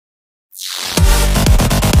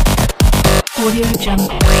Audio Jungle.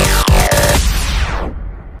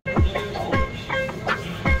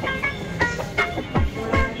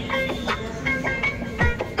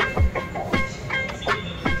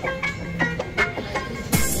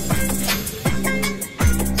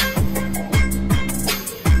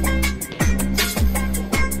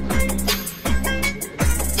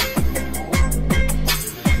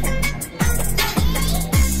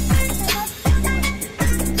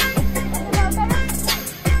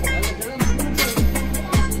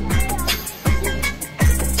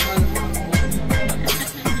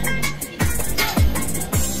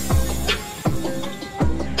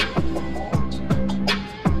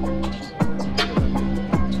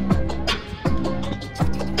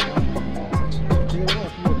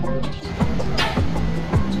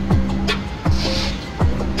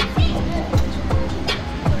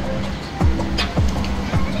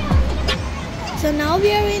 So now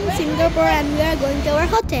we are in Singapore and we are going to our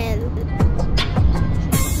hotel.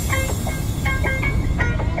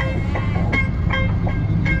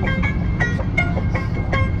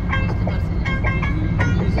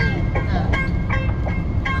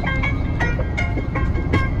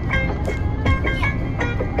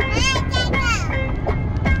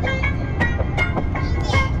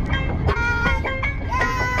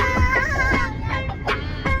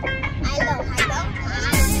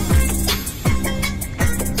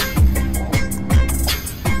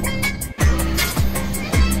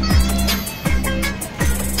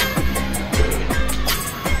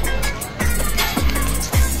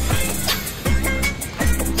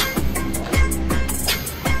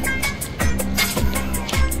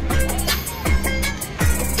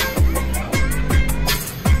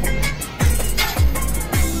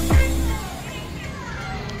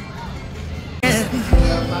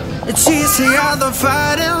 It's easier than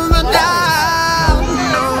fighting, but now,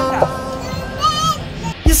 no.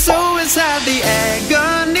 You always have the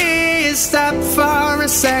agony. Stop for a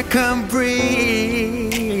second,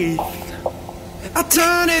 breathe. I'd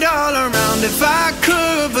turn it all around if I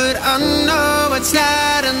could, but I know it's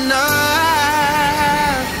not enough.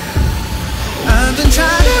 I've been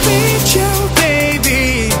trying to reach you,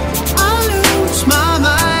 baby. I lose my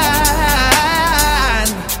mind.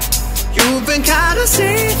 You've been kinda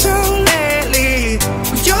see-through lately,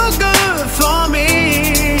 but you're good for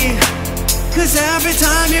me. Cause every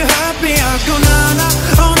time you hurt me, I go na-na,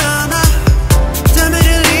 oh na-na. Tell me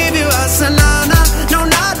to leave you, I say na-na, no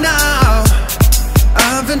not now.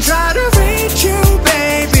 I've been trying to reach you,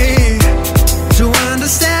 baby, to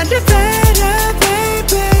understand you better,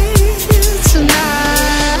 baby,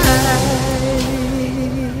 tonight.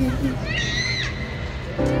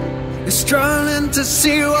 You're struggling to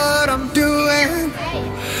see what I'm doing.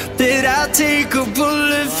 Did I take a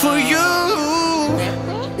bullet for you?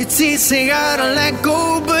 It's easier to let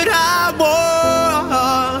go, but I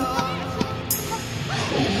won't.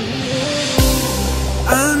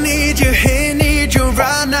 I need you here, need you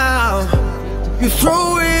right now. You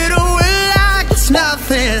throw it away like it's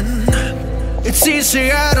nothing. It's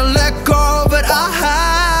easier to let go, but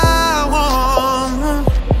I won't.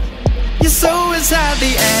 You always have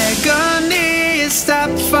the agony. Stop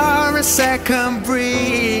for a second,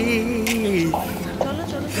 breathe.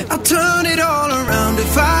 I'll turn it all around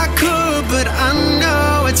if I could, but I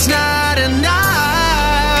know it's not enough.